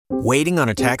Waiting on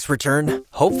a tax return?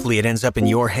 Hopefully it ends up in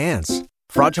your hands.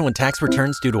 Fraudulent tax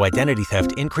returns due to identity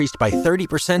theft increased by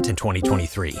 30% in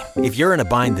 2023. If you're in a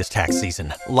bind this tax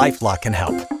season, LifeLock can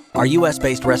help. Our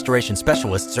U.S.-based restoration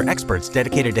specialists are experts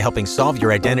dedicated to helping solve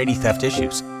your identity theft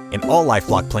issues. And all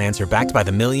LifeLock plans are backed by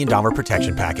the $1 Million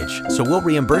Protection Package. So we'll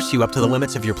reimburse you up to the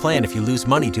limits of your plan if you lose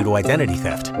money due to identity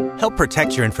theft. Help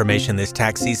protect your information this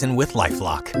tax season with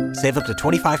LifeLock. Save up to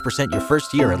 25% your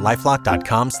first year at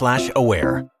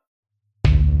LifeLock.com/aware.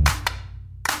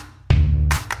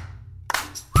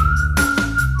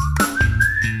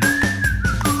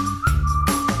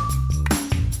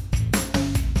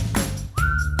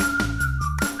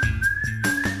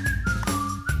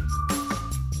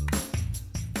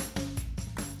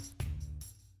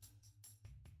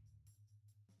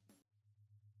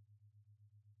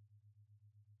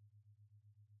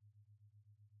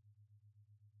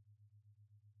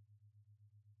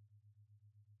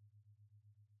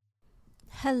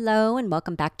 Hello and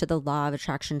welcome back to the Law of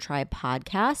Attraction Tribe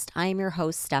podcast. I am your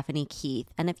host, Stephanie Keith.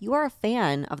 And if you are a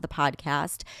fan of the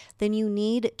podcast, then you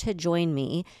need to join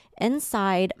me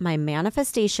inside my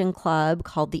manifestation club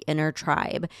called the Inner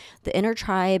Tribe. The Inner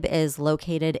Tribe is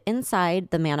located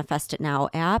inside the Manifest It Now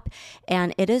app,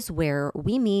 and it is where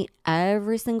we meet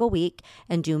every single week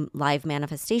and do live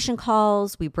manifestation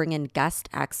calls. We bring in guest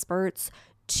experts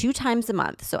 2 times a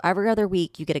month. So every other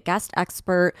week, you get a guest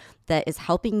expert that is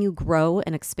helping you grow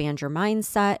and expand your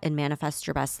mindset and manifest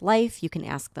your best life. You can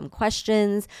ask them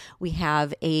questions. We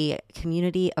have a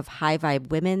community of high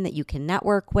vibe women that you can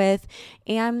network with,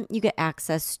 and you get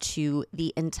access to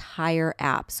the entire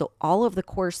app. So all of the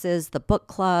courses, the book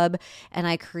club, and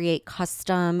I create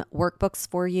custom workbooks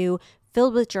for you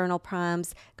filled with journal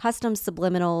prompts, custom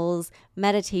subliminals,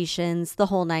 meditations, the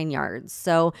whole 9 yards.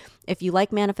 So if you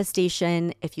like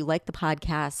manifestation, if you like the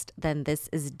podcast, then this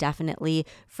is definitely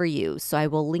for you. So I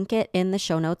will link it in the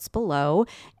show notes below.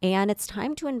 And it's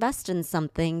time to invest in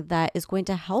something that is going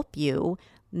to help you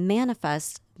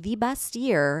manifest the best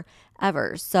year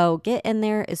ever. So get in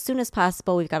there as soon as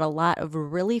possible. We've got a lot of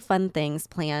really fun things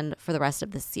planned for the rest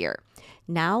of this year.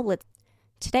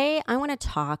 Today, I want to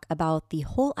talk about the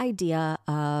whole idea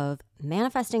of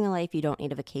manifesting a life you don't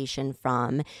need a vacation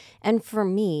from. And for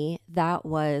me, that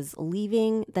was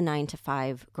leaving the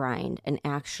 9-to-5 grind and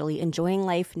actually enjoying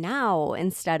life now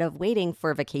instead of waiting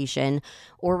for vacation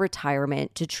or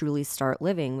retirement to truly start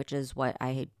living, which is what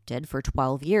I did for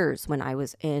 12 years when I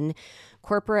was in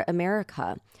corporate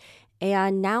America.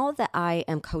 And now that I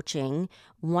am coaching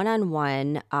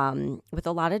one-on-one with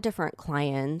a lot of different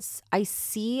clients, I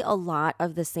see a lot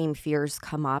of the same fears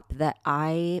come up that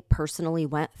I personally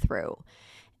went through.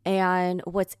 And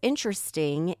what's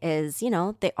interesting is,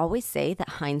 they always say that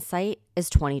hindsight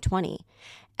is 20/20.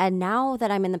 And now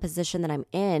that I'm in the position that I'm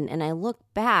in, and I look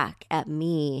back at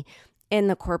me in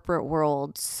the corporate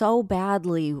world so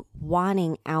badly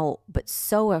wanting out, but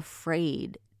so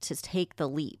afraid to take the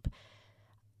leap,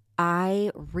 I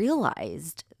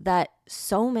realized that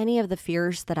so many of the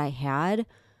fears that I had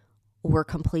were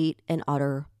complete and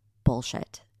utter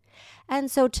bullshit. And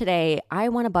so today I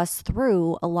want to bust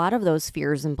through a lot of those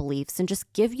fears and beliefs and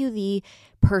just give you the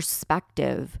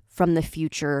perspective from the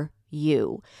future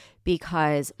you,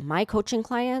 because my coaching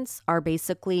clients are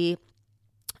basically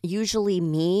usually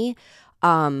me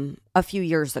a few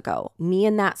years ago, me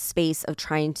in that space of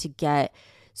trying to get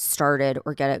started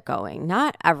or get it going.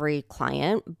 Not every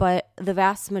client, but the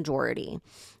vast majority.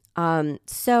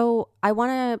 So I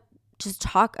want to just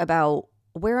talk about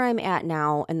where I'm at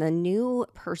now and the new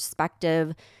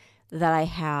perspective that I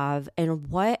have and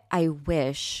what I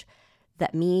wish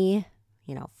that me,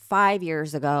 5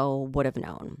 years ago would have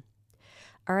known.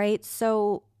 All right.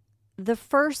 So the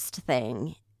first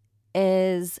thing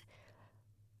is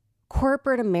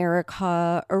corporate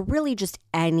America, or really just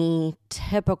any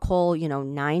typical,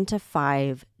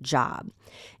 9-to-5 job,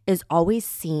 is always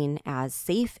seen as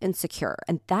safe and secure.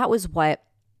 And that was what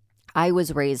I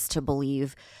was raised to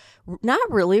believe, not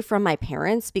really from my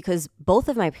parents, because both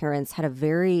of my parents had a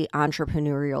very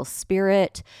entrepreneurial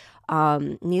spirit.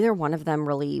 Neither one of them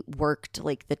really worked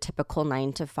like the typical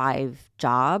 9-to-5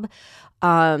 job.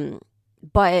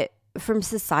 But from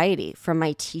society, from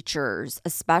my teachers,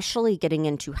 especially getting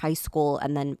into high school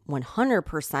and then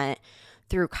 100%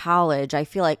 through college, I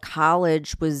feel like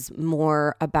college was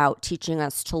more about teaching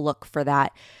us to look for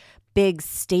that big,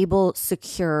 stable,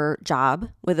 secure job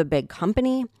with a big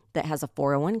company that has a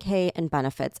 401k and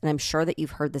benefits. And I'm sure that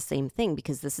you've heard the same thing,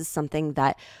 because this is something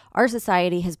that our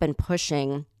society has been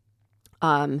pushing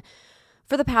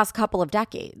for the past couple of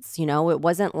decades. It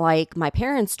wasn't like my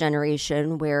parents'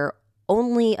 generation where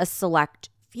only a select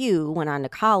few went on to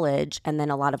college, and then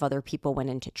a lot of other people went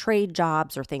into trade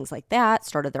jobs or things like that,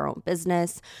 started their own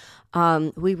business.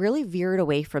 We really veered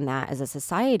away from that as a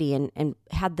society and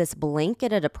had this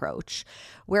blanketed approach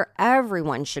where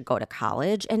everyone should go to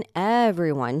college and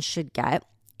everyone should get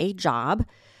a job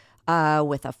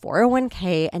with a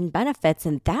 401k and benefits.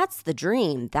 And that's the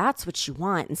dream. That's what you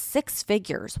want. And 6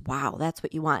 figures. Wow, that's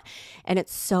what you want. And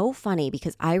it's so funny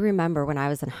because I remember when I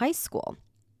was in high school,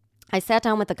 I sat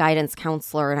down with the guidance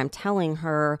counselor and I'm telling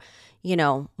her,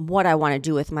 what I want to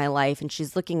do with my life. And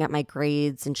she's looking at my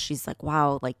grades and she's like,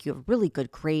 wow, like you have really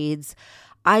good grades.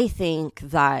 I think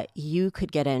that you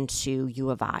could get into U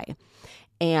of I.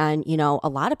 And, a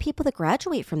lot of people that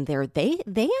graduate from there, they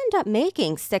end up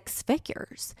making 6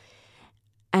 figures.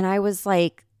 And I was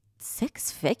like,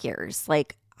 6 figures?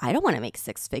 Like, I don't want to make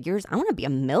 6 figures. I want to be a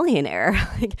millionaire.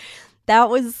 Like, that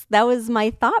was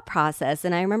my thought process.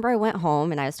 And I remember I went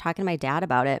home and I was talking to my dad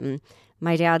about it. And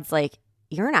my dad's like,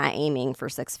 you're not aiming for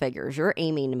 6 figures. You're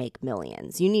aiming to make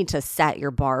millions. You need to set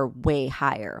your bar way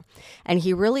higher. And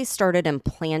he really started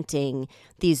implanting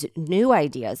these new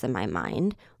ideas in my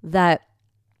mind that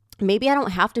maybe I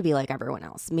don't have to be like everyone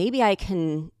else. Maybe I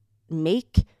can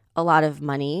make a lot of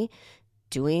money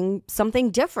doing something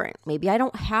different. Maybe I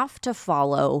don't have to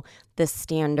follow the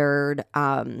standard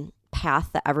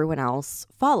path that everyone else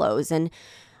follows. And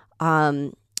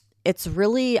it's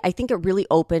really, I think it really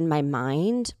opened my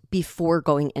mind before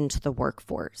going into the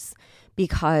workforce.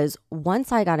 Because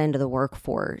once I got into the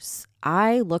workforce,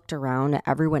 I looked around at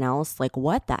everyone else like,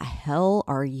 what the hell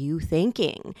are you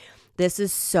thinking? This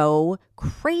is so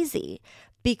crazy.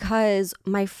 Because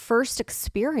my first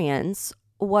experience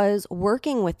was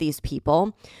working with these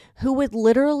people who would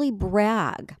literally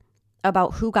brag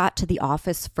about who got to the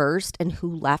office first and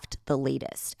who left the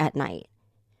latest at night.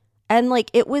 And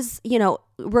like it was,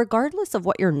 regardless of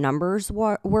what your numbers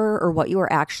were or what you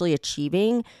were actually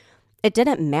achieving, it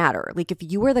didn't matter. Like if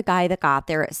you were the guy that got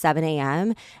there at 7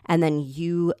 a.m. and then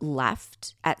you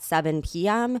left at 7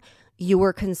 p.m., you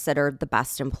were considered the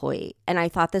best employee. And I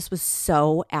thought this was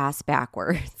so ass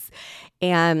backwards.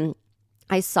 And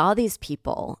I saw these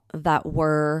people that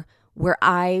were where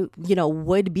I,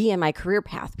 would be in my career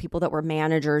path, people that were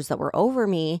managers that were over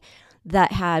me,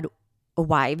 that had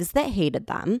wives that hated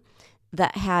them,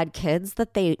 that had kids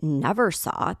that they never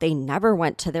saw. They never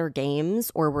went to their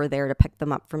games or were there to pick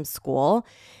them up from school.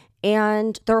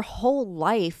 And their whole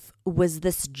life was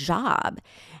this job.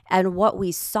 And what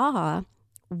we saw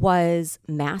was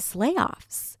mass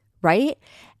layoffs, right?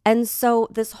 And so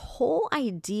this whole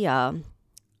idea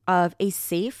of a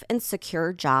safe and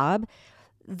secure job,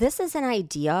 this is an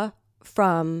idea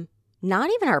from not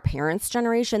even our parents'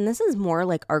 generation. This is more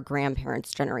like our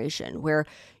grandparents' generation, where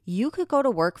you could go to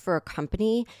work for a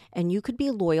company and you could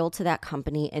be loyal to that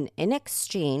company. And in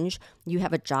exchange, you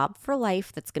have a job for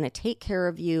life that's going to take care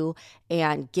of you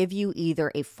and give you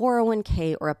either a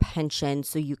 401k or a pension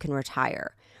so you can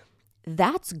retire.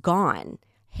 That's gone.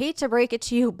 Hate to break it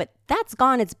to you, but that's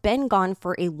gone. It's been gone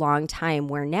for a long time,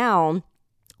 where now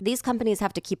these companies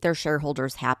have to keep their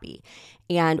shareholders happy.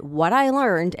 And what I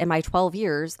learned in my 12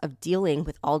 years of dealing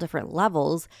with all different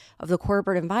levels of the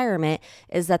corporate environment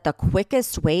is that the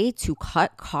quickest way to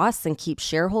cut costs and keep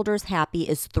shareholders happy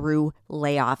is through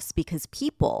layoffs, because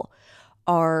people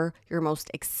are your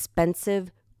most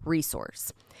expensive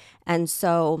resource. And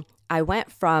so I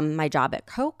went from my job at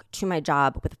Coke to my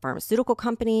job with a pharmaceutical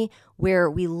company, where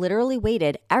we literally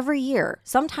waited every year,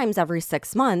 sometimes every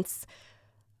 6 months,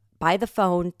 by the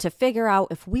phone to figure out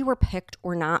if we were picked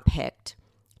or not picked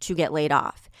to get laid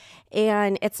off.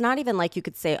 And it's not even like you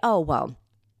could say, oh, well,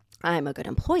 I'm a good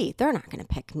employee. They're not going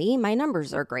to pick me. My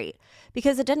numbers are great.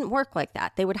 Because it didn't work like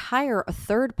that. They would hire a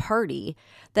third party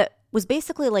that was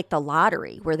basically like the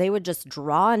lottery, where they would just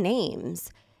draw names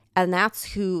and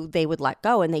that's who they would let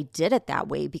go. And they did it that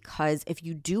way because if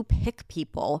you do pick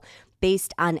people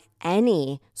based on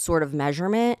any sort of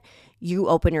measurement, you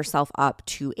open yourself up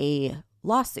to a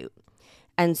lawsuit.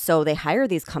 And so they hire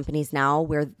these companies now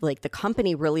where like the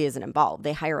company really isn't involved.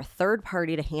 They hire a third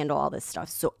party to handle all this stuff.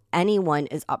 So anyone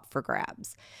is up for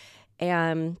grabs.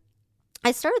 And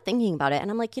I started thinking about it and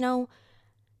I'm like,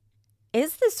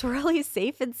 is this really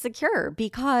safe and secure?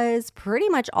 Because pretty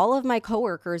much all of my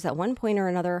coworkers at one point or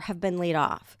another have been laid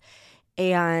off.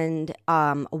 And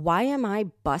why am I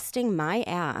busting my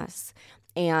ass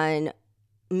and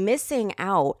missing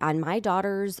out on my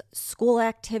daughter's school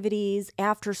activities,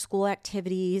 after school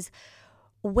activities,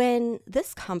 when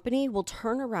this company will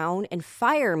turn around and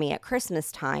fire me at Christmas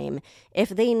time if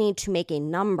they need to make a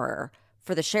number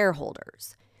for the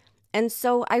shareholders? And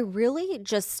so I really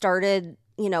just started,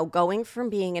 going from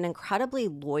being an incredibly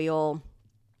loyal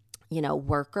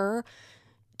worker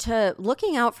to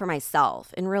looking out for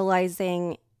myself and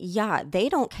realizing, yeah, they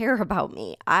don't care about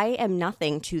me. I am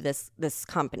nothing to this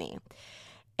company.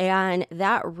 And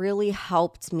that really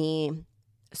helped me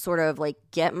sort of like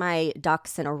get my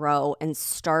ducks in a row and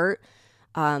start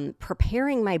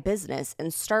preparing my business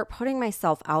and start putting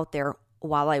myself out there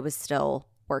while I was still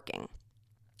working.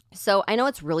 So I know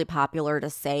it's really popular to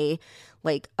say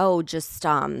like, oh, just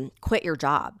quit your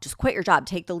job. Just quit your job.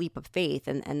 Take the leap of faith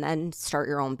and then start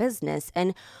your own business.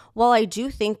 And while I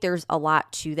do think there's a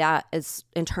lot to that as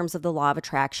in terms of the law of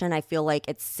attraction, I feel like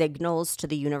it signals to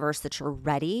the universe that you're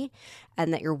ready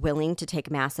and that you're willing to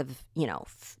take massive,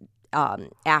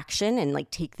 action and like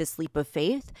take this leap of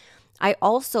faith. I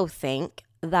also think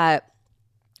that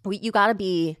you gotta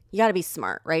be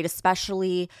smart, right?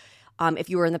 Especially if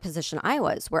you were in the position I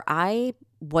was, where I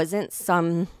wasn't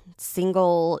some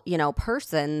single,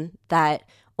 person that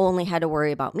only had to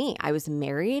worry about me. I was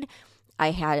married. I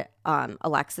had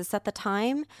Alexis at the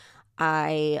time.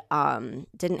 I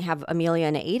didn't have Amelia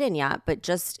and Aiden yet, but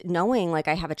just knowing like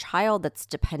I have a child that's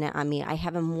dependent on me. I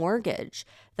have a mortgage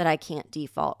that I can't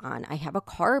default on. I have a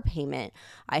car payment.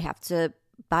 I have to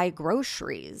buy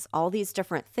groceries, all these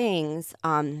different things.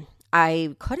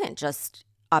 I couldn't just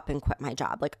up and quit my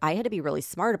job. Like I had to be really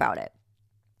smart about it.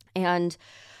 And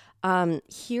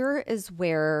here is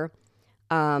where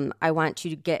I want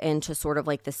to get into sort of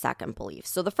like the second belief.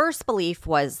 So the first belief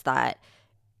was that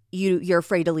you're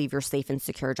afraid to leave your safe and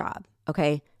secure job.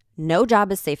 Okay. No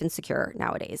job is safe and secure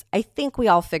nowadays. I think we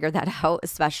all figured that out,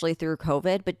 especially through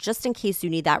COVID, but just in case you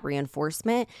need that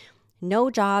reinforcement, no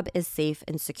job is safe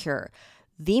and secure.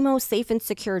 The most safe and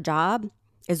secure job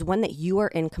is one that you are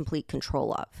in complete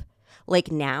control of.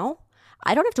 Like now,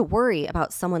 I don't have to worry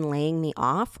about someone laying me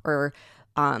off or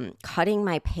cutting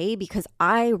my pay because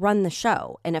I run the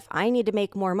show. And if I need to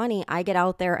make more money, I get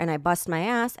out there and I bust my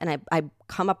ass and I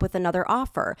come up with another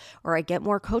offer or I get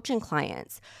more coaching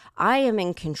clients. I am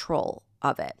in control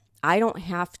of it. I don't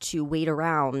have to wait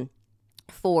around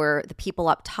for the people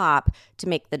up top to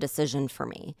make the decision for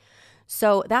me.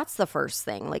 So that's the first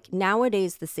thing. Like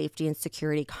nowadays, the safety and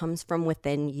security comes from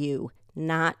within you,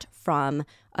 not from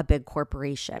a big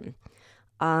corporation.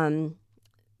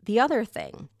 The other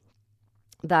thing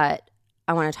that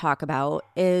I want to talk about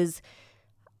is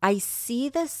I see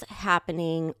this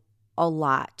happening a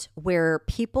lot where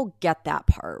people get that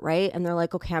part, right? And they're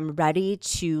like, okay, I'm ready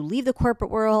to leave the corporate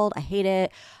world. I hate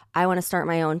it. I want to start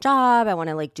my own job. I want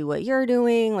to like do what you're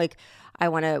doing. Like I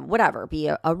want to whatever, be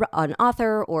an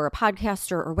author or a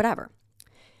podcaster or whatever,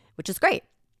 which is great.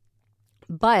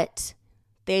 But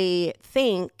they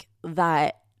think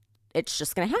that it's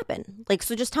just going to happen. Like,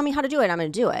 so just tell me how to do it. I'm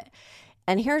going to do it.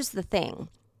 And here's the thing.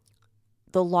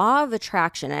 The law of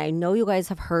attraction, and I know you guys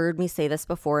have heard me say this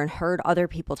before and heard other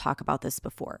people talk about this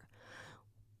before.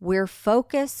 Where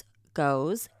focus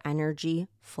goes, energy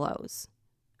flows.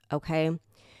 Okay?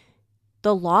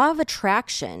 The law of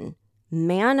attraction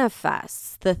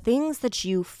manifests the things that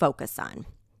you focus on,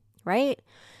 right?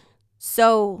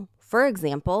 So, for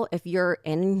example, if you're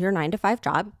in your 9-to-5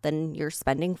 job, then you're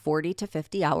spending 40 to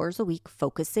 50 hours a week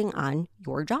focusing on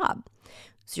your job.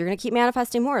 So you're going to keep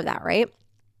manifesting more of that, right?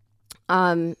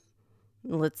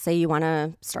 Let's say you want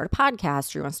to start a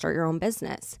podcast or you want to start your own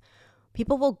business.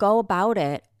 People will go about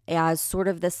it as sort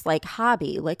of this like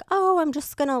hobby, like, oh, I'm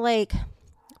just going to like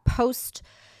post,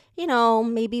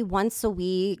 maybe once a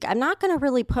week. I'm not going to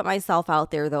really put myself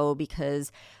out there though,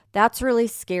 because that's really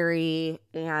scary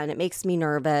and it makes me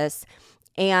nervous.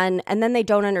 And then they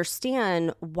don't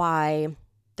understand why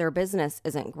their business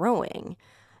isn't growing.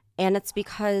 And it's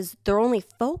because they're only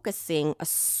focusing a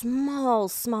small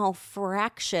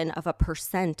fraction of a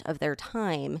 % of their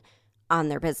time on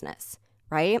their business,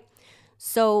 right?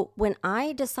 So when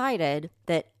I decided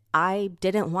that I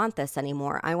didn't want this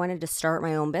anymore, I wanted to start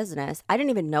my own business, I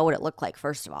didn't even know what it looked like,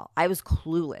 first of all. I was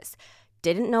clueless.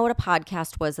 Didn't know what a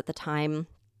podcast was at the time.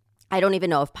 I don't even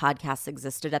know if podcasts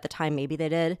existed at the time. Maybe they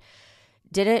did.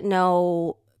 Didn't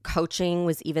know coaching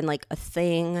was even like a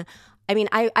thing. I mean,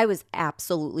 I was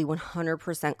absolutely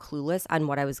 100% clueless on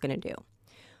what I was going to do.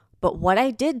 But what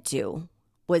I did do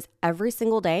was every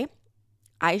single day,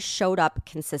 I showed up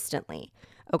consistently.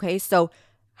 Okay, so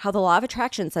how the law of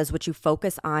attraction says what you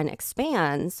focus on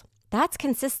expands, that's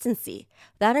consistency.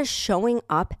 That is showing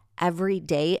up every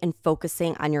day and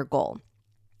focusing on your goal.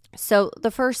 So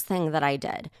the first thing that I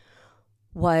did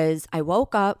was I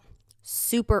woke up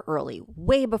super early,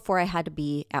 way before I had to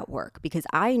be at work, because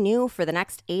I knew for the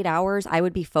next 8 hours I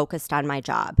would be focused on my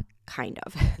job, kind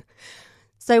of.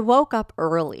 So I woke up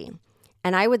early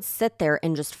and I would sit there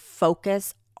and just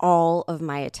focus all of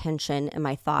my attention and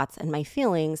my thoughts and my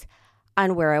feelings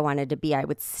on where I wanted to be. I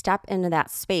would step into that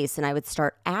space and I would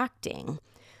start acting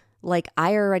like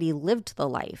I already lived the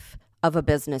life of a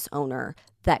business owner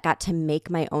that got to make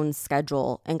my own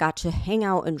schedule and got to hang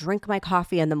out and drink my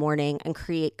coffee in the morning and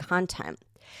create content.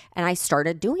 And I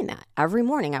started doing that every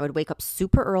morning. I would wake up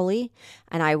super early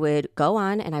and I would go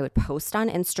on and I would post on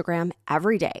Instagram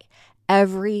every day,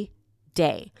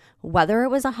 whether it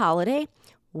was a holiday,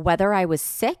 whether I was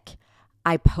sick,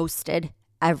 I posted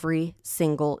every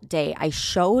single day. I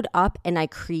showed up and I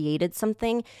created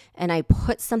something and I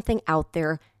put something out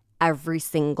there every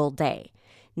single day.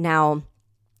 Now,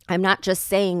 I'm not just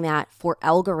saying that for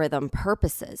algorithm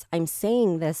purposes. I'm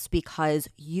saying this because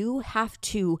you have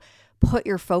to put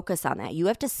your focus on that. You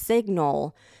have to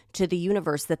signal to the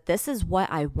universe that this is what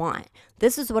I want.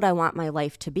 This is what I want my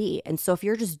life to be. And so if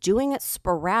you're just doing it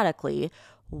sporadically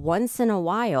once in a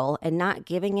while and not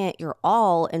giving it your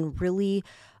all and really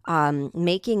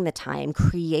making the time,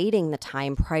 creating the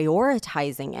time,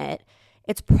 prioritizing it,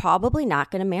 it's probably not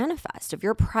going to manifest. If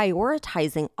you're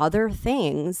prioritizing other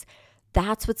things,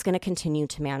 that's what's going to continue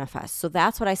to manifest. So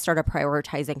that's what I started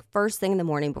prioritizing first thing in the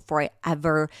morning before I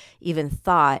ever even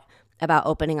thought about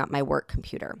opening up my work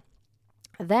computer.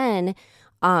 Then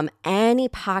any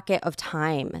pocket of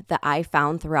time that I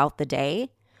found throughout the day,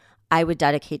 I would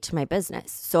dedicate to my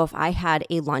business. So if I had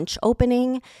a lunch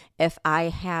opening, if I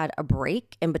had a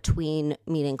break in between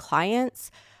meeting clients,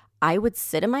 I would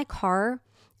sit in my car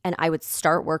and I would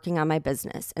start working on my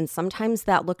business. And sometimes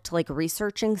that looked like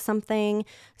researching something.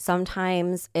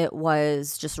 Sometimes it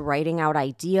was just writing out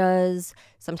ideas.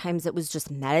 Sometimes it was just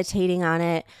meditating on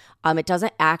it. It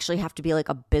doesn't actually have to be like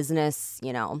a business,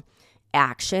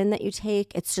 action that you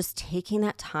take. It's just taking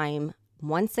that time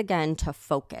once again to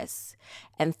focus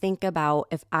and think about,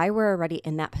 if I were already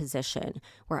in that position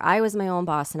where I was my own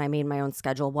boss and I made my own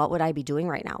schedule, what would I be doing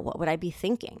right now? What would I be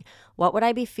thinking? What would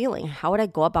I be feeling? How would I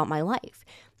go about my life?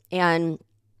 And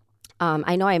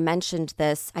I know I mentioned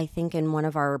this, I think, in one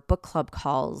of our book club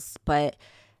calls, but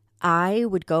I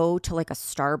would go to like a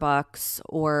Starbucks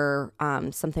or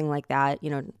something like that.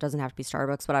 It doesn't have to be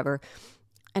Starbucks, whatever.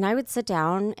 And I would sit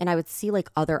down and I would see like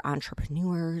other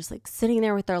entrepreneurs like sitting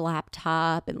there with their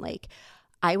laptop, and like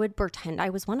I would pretend I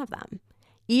was one of them.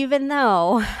 Even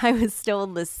though I was still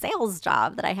in this sales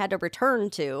job that I had to return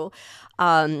to,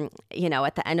 at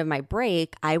the end of my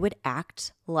break, I would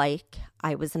act like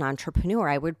I was an entrepreneur.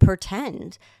 I would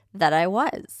pretend that I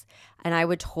was, and I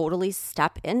would totally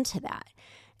step into that.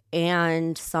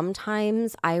 And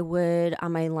sometimes I would,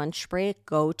 on my lunch break,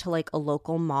 go to like a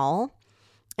local mall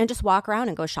and just walk around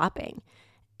and go shopping.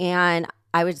 And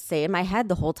I would say in my head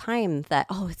the whole time that,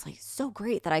 it's like so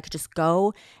great that I could just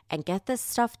go and get this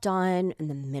stuff done in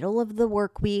the middle of the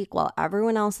work week while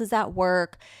everyone else is at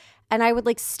work. And I would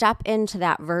like step into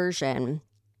that version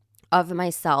of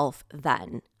myself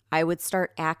then. I would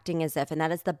start acting as if, and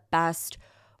that is the best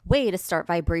way to start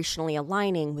vibrationally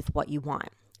aligning with what you want,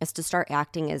 is to start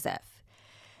acting as if.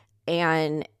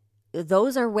 And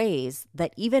those are ways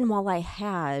that even while I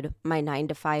had my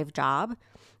 9-to-5 job,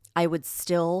 I would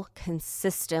still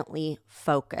consistently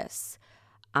focus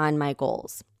on my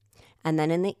goals. And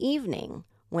then in the evening,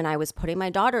 when I was putting my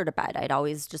daughter to bed, I'd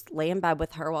always just lay in bed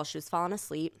with her while she was falling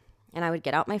asleep, and I would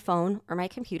get out my phone or my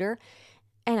computer,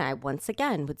 and I once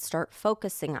again would start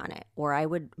focusing on it, or I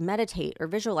would meditate or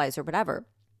visualize or whatever.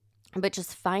 But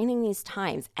just finding these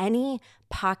times, any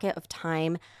pocket of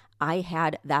time I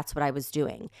had, that's what I was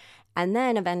doing. And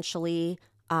then eventually,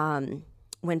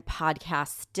 when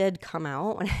podcasts did come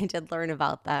out, when I did learn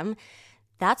about them,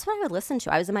 that's what I would listen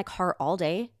to. I was in my car all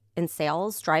day in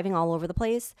sales, driving all over the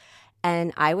place,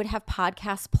 and I would have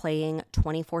podcasts playing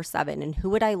 24/7. And who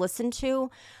would I listen to?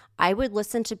 I would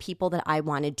listen to people that I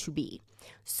wanted to be.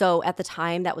 So at the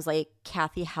time, that was like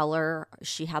Kathy Heller.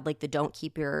 She had like the Don't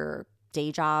Keep Your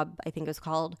Day Job, I think it was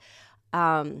called.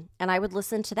 And I would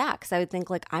listen to that because I would think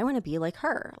like, I want to be like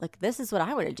her. Like, this is what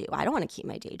I want to do. I don't want to keep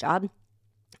my day job.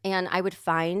 And I would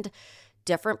find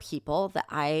different people that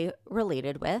I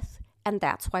related with, and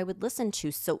that's who I would listen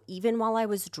to. So even while I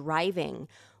was driving,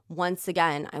 once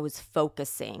again, I was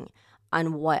focusing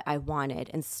on what I wanted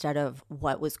instead of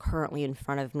what was currently in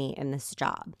front of me in this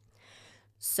job.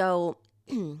 So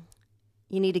you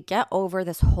need to get over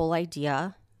this whole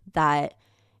idea that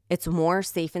it's more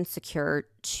safe and secure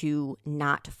to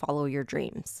not follow your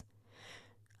dreams.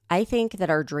 I think that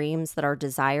our dreams, that our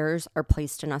desires are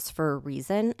placed in us for a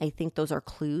reason. I think those are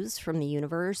clues from the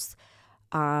universe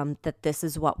that this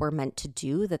is what we're meant to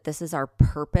do, that this is our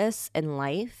purpose in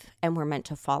life, and we're meant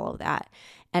to follow that.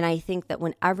 And I think that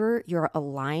whenever you're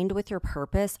aligned with your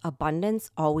purpose,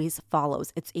 abundance always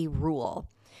follows. It's a rule.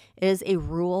 It is a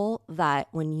rule that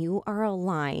when you are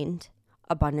aligned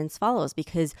abundance follows.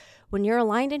 Because when you're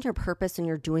aligned in your purpose and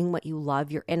you're doing what you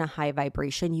love, you're in a high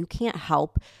vibration, you can't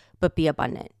help but be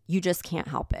abundant. You just can't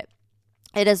help it.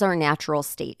 It is our natural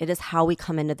state. It is how we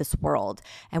come into this world.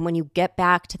 And when you get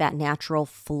back to that natural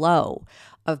flow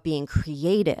of being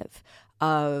creative,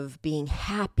 of being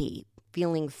happy,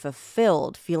 feeling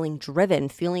fulfilled, feeling driven,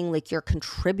 feeling like you're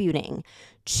contributing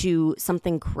to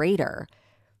something greater,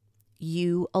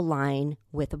 you align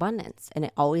with abundance, and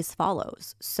it always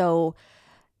follows. So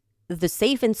the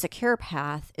safe and secure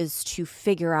path is to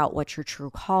figure out what your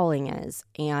true calling is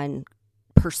and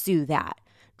pursue that.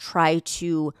 Try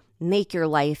to make your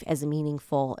life as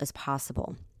meaningful as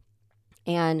possible.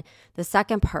 And the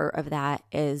second part of that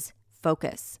is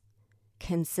focus,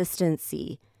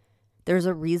 consistency. There's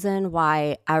a reason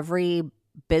why every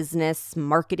business,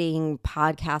 marketing,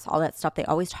 podcast, all that stuff, they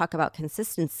always talk about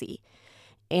consistency.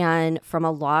 And from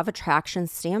a law of attraction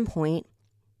standpoint,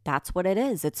 that's what it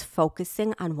is. It's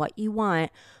focusing on what you want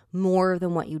more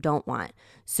than what you don't want.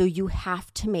 So you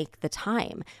have to make the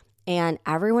time. And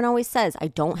everyone always says, I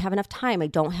don't have enough time. I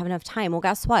don't have enough time. Well,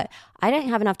 guess what? I didn't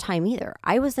have enough time either.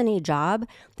 I was in a job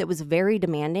that was very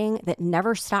demanding that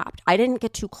never stopped. I didn't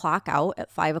get to clock out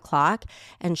at 5 o'clock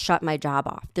and shut my job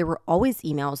off. There were always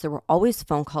emails. There were always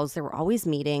phone calls. There were always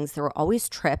meetings. There were always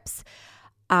trips.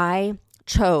 I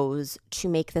chose to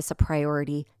make this a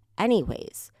priority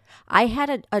anyways. I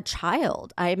had a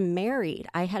child. I'm married.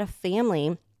 I had a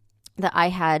family that I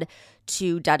had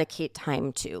to dedicate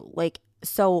time to.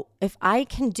 So if I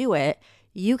can do it,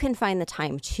 you can find the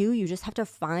time too. You just have to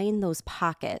find those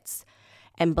pockets.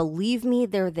 And believe me,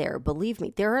 they're there. Believe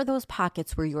me, there are those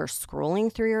pockets where you're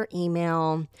scrolling through your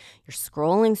email, you're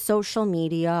scrolling social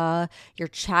media, you're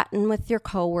chatting with your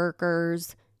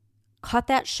coworkers. Cut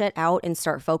that shit out and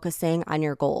start focusing on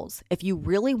your goals. If you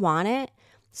really want it,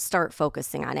 start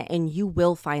focusing on it and you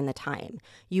will find the time.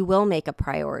 You will make a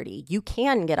priority. You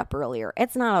can get up earlier.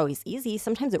 It's not always easy.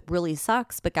 Sometimes it really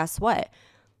sucks, but guess what?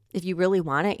 If you really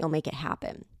want it, you'll make it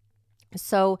happen.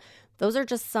 So those are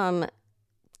just some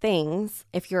things.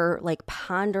 If you're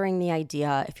pondering the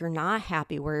idea, if you're not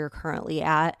happy where you're currently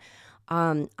at,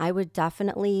 I would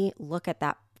definitely look at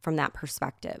that from that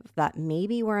perspective, that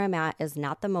maybe where I'm at is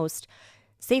not the most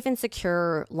safe and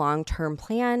secure long-term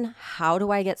plan. How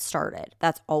do I get started?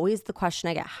 That's always the question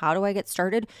I get. How do I get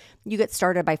started? You get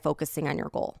started by focusing on your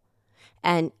goal.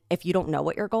 And if you don't know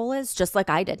what your goal is, just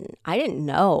like I didn't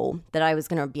know that I was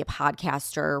going to be a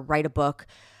podcaster, write a book,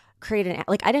 create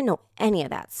I didn't know any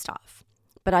of that stuff.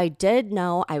 But I did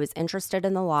know I was interested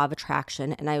in the law of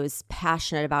attraction and I was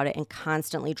passionate about it and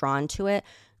constantly drawn to it.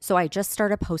 So I just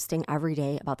started posting every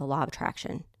day about the law of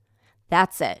attraction.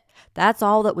 That's it. That's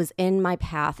all that was in my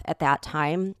path at that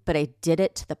time, but I did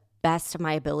it to the best of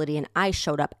my ability and I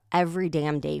showed up every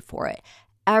damn day for it,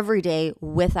 every day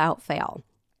without fail.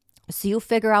 So you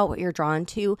figure out what you're drawn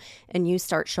to and you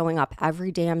start showing up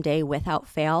every damn day without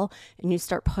fail and you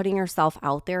start putting yourself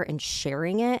out there and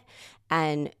sharing it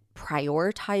and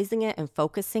prioritizing it and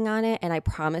focusing on it. And I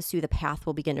promise you the path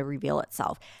will begin to reveal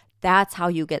itself. That's how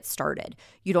you get started.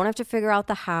 You don't have to figure out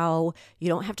the how. You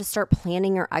don't have to start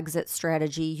planning your exit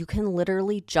strategy. You can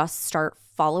literally just start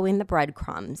following the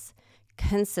breadcrumbs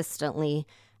consistently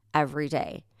every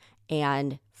day.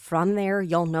 And from there,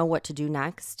 you'll know what to do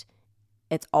next.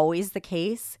 It's always the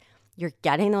case. You're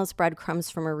getting those breadcrumbs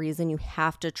from a reason. You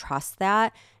have to trust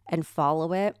that and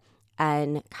follow it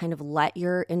and kind of let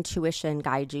your intuition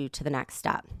guide you to the next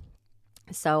step.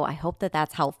 So I hope that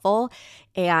that's helpful.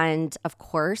 And of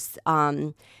course,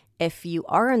 if you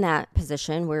are in that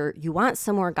position where you want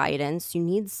some more guidance, you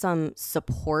need some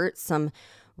support, some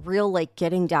real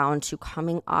getting down to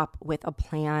coming up with a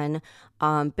plan,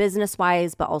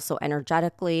 business-wise, but also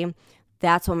energetically,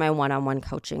 that's what my one-on-one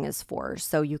coaching is for.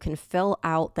 So you can fill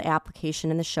out the application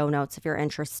in the show notes if you're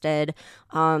interested.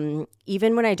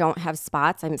 Even when I don't have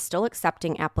spots, I'm still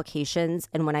accepting applications.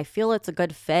 And when I feel it's a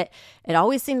good fit, it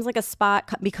always seems like a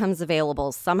spot becomes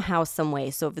available somehow, some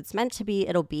way. So if it's meant to be,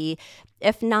 it'll be.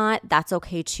 If not, that's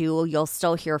okay too. You'll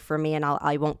still hear from me and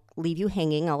I won't leave you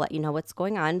hanging. I'll let you know what's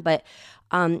going on. But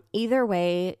either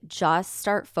way, just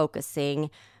start focusing.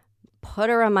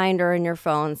 Put a reminder in your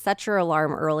phone, set your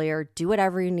alarm earlier, do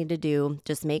whatever you need to do.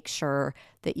 Just make sure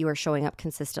that you are showing up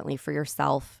consistently for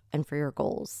yourself and for your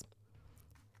goals.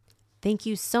 Thank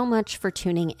you so much for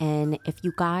tuning in. If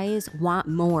you guys want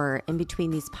more in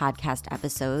between these podcast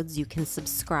episodes, you can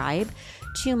subscribe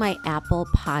to my Apple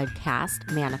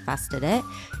Podcast, Manifested It.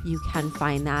 You can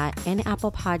find that in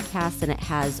Apple Podcasts, and it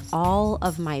has all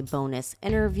of my bonus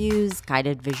interviews,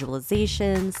 guided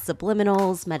visualizations,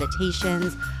 subliminals,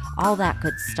 meditations, all that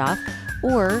good stuff.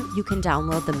 Or you can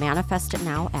download the Manifest It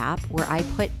Now app where I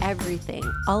put everything,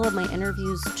 all of my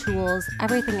interviews, tools,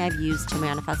 everything I've used to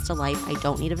manifest a life I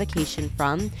don't need a vacation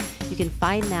from. You can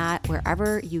find that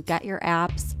wherever you get your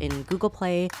apps in Google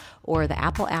Play or the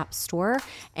Apple App Store.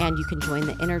 And you can join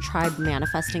the Inner Tribe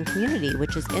Manifesting community,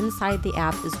 which is inside the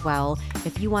app as well.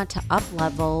 If you want to up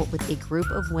level with a group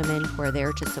of women who are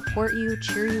there to support you,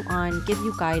 cheer you on, give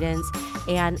you guidance,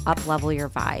 and up level your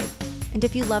vibe. And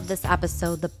if you love this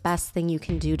episode, the best thing you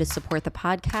can do to support the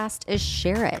podcast is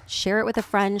share it. Share it with a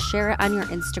friend, share it on your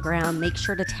Instagram. Make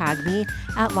sure to tag me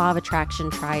at Law of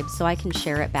Attraction Tribe so I can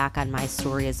share it back on my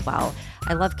story as well.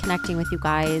 I love connecting with you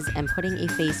guys and putting a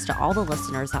face to all the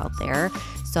listeners out there.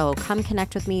 So come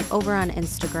connect with me over on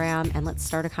Instagram and let's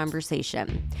start a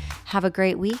conversation. Have a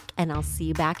great week, and I'll see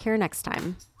you back here next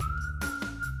time.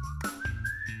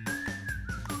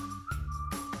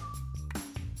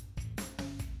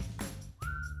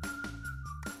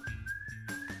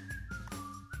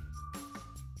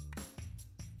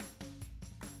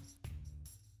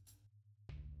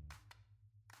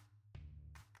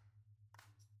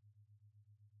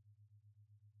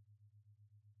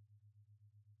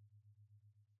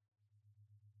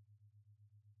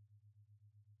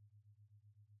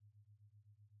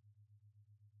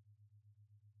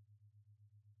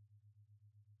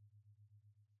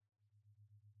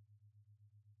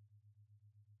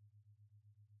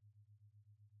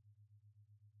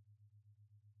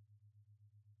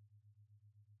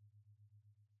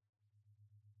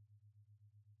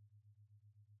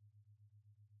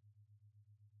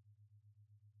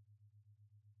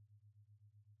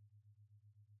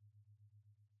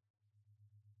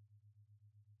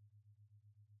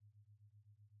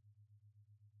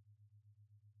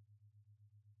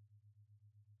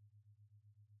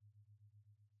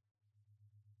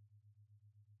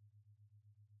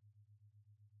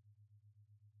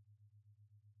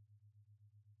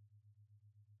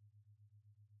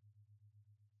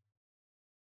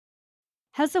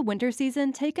 Has the winter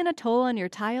season taken a toll on your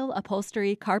tile,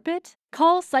 upholstery, carpet?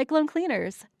 Call Cyclone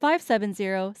Cleaners,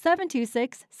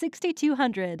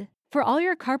 570-726-6200. For all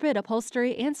your carpet,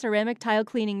 upholstery, and ceramic tile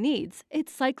cleaning needs,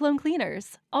 it's Cyclone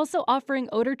Cleaners, also offering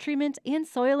odor treatment and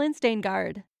soil and stain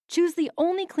guard. Choose the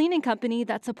only cleaning company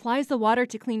that supplies the water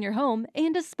to clean your home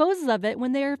and disposes of it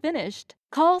when they are finished.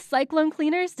 Call Cyclone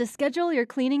Cleaners to schedule your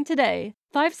cleaning today,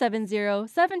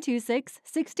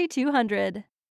 570-726-6200.